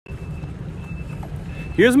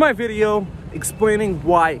Here's my video explaining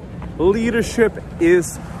why leadership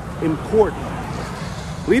is important.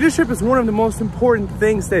 Leadership is one of the most important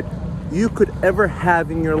things that you could ever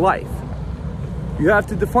have in your life. You have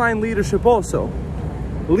to define leadership also.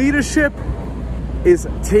 Leadership is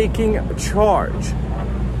taking charge.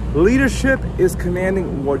 Leadership is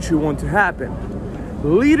commanding what you want to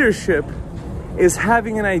happen. Leadership is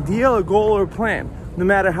having an idea, a goal, or a plan, no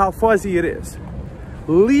matter how fuzzy it is.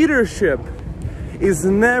 Leadership is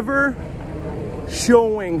never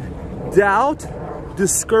showing doubt,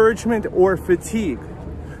 discouragement, or fatigue.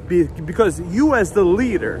 Because you as the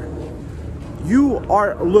leader, you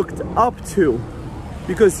are looked up to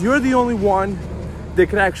because you're the only one that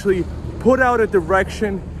can actually put out a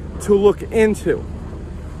direction to look into.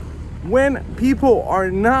 When people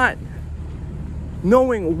are not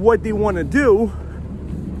knowing what they want to do,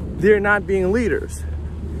 they're not being leaders.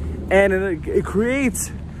 And it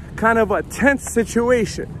creates kind of a tense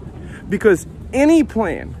situation because any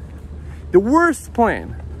plan, the worst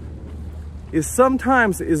plan, is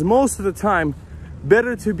most of the time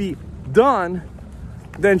better to be done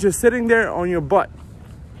than just sitting there on your butt.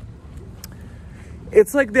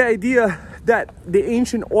 It's like the idea that the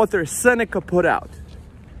ancient author Seneca put out,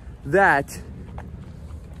 that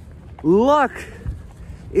luck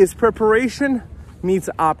is preparation meets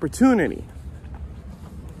opportunity.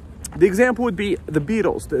 The example would be the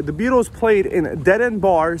Beatles. The Beatles played in dead-end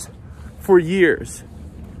bars for years.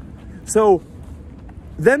 So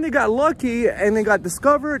then they got lucky and they got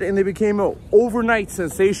discovered and they became an overnight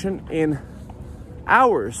sensation in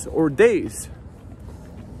hours or days.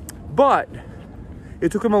 But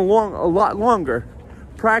it took them a lot longer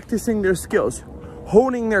practicing their skills,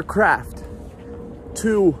 honing their craft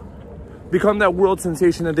to become that world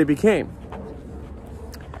sensation that they became.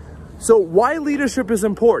 So why leadership is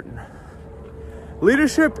important?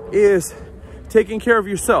 Leadership is taking care of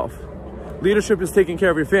yourself. Leadership is taking care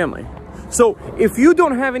of your family. So if you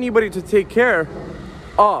don't have anybody to take care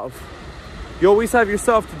of, you always have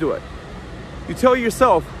yourself to do it. You tell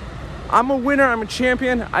yourself, I'm a winner, I'm a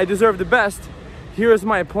champion, I deserve the best. Here's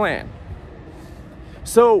my plan.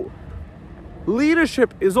 So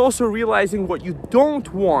leadership is also realizing what you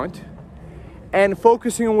don't want and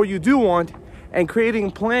focusing on what you do want and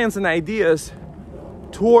creating plans and ideas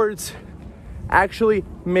towards actually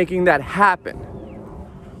making that happen.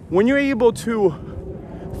 When you're able to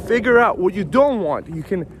figure out what you don't want, you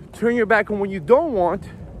can turn your back on what you don't want,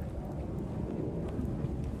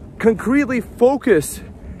 concretely focus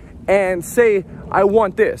and say, I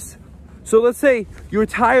want this. So let's say you're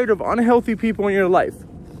tired of unhealthy people in your life.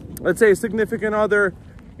 Let's say a significant other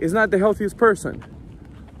is not the healthiest person.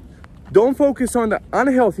 Don't focus on the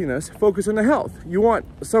unhealthiness, focus on the health. You want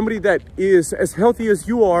somebody that is as healthy as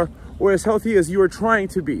you are or as healthy as you are trying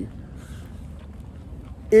to be.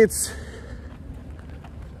 It's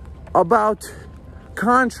about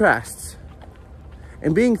contrasts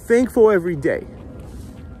and being thankful every day.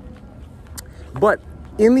 But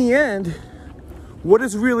in the end, what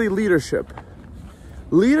is really leadership?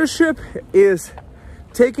 Leadership is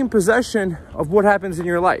taking possession of what happens in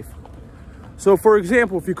your life. So for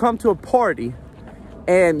example, if you come to a party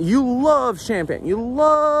and you love champagne, you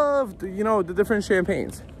love, the different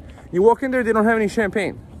champagnes. You walk in there, they don't have any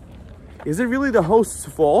champagne. Is it really the host's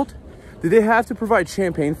fault? Did they have to provide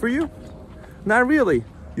champagne for you? Not really.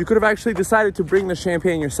 You could have actually decided to bring the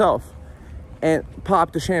champagne yourself and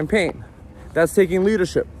pop the champagne. That's taking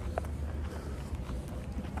leadership.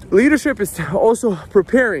 Leadership is also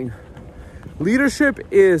preparing. Leadership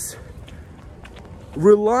is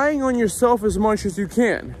relying on yourself as much as you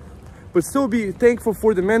can, but still be thankful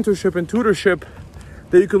for the mentorship and tutorship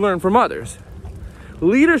that you can learn from others.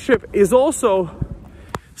 Leadership is also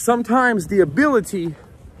sometimes the ability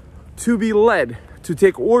to be led, to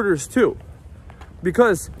take orders too.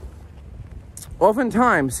 Because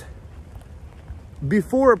oftentimes,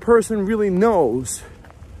 before a person really knows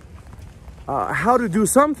how to do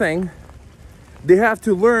something, they have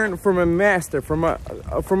to learn from a master, from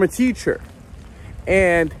a teacher.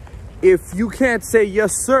 And if you can't say,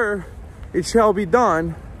 yes, sir, it shall be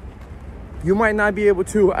done, you might not be able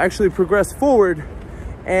to actually progress forward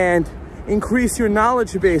and increase your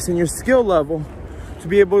knowledge base and your skill level to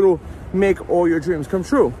be able to make all your dreams come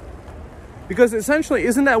true. Because essentially,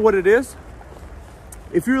 isn't that what it is?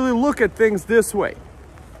 If you really look at things this way,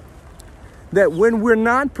 that when we're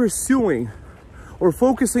not pursuing or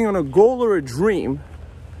focusing on a goal or a dream,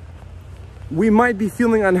 we might be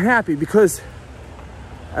feeling unhappy because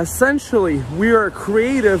essentially we are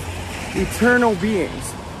creative, eternal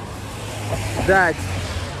beings that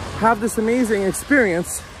have this amazing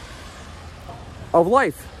experience of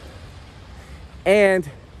life. And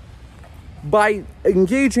by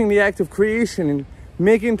engaging the act of creation and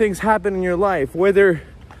making things happen in your life, whether,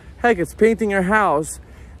 heck, it's painting your house,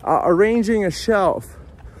 arranging a shelf,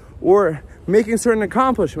 or making certain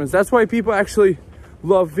accomplishments. That's why people actually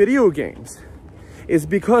love video games. It's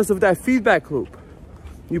because of that feedback loop.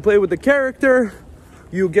 You play with the character,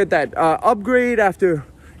 you get that upgrade after,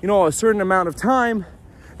 you know, a certain amount of time,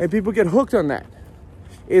 and people get hooked on that.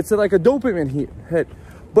 It's like a dopamine hit.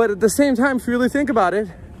 But at the same time, if you really think about it,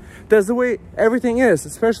 that's the way everything is,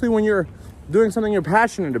 especially when you're doing something you're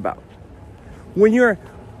passionate about. When you're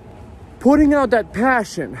putting out that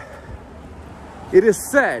passion, it is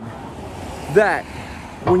said that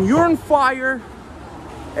when you're on fire,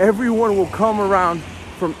 everyone will come around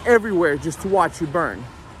from everywhere just to watch you burn.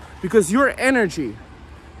 Because your energy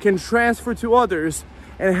can transfer to others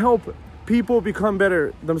and help people become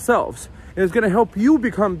better themselves. And it's gonna help you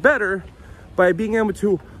become better by being able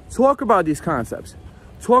to talk about these concepts.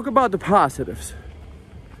 Talk about the positives.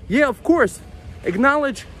 Yeah, of course,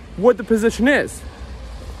 acknowledge what the position is.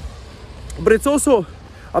 But it's also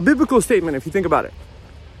a biblical statement if you think about it.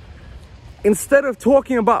 Instead of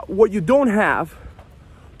talking about what you don't have,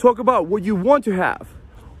 talk about what you want to have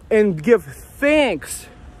and give thanks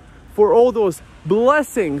for all those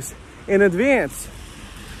blessings in advance.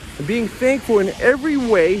 And being thankful in every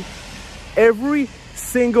way, every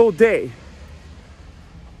single day.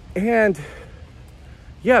 And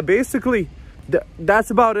yeah, basically,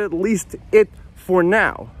 that's about at least it for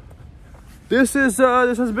now. This has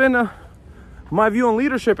been my view on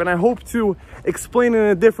leadership, and I hope to explain it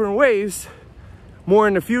in different ways more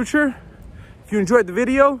in the future. If you enjoyed the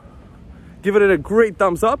video, give it a great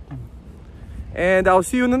thumbs up, and I'll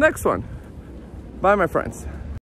see you in the next one. Bye, my friends.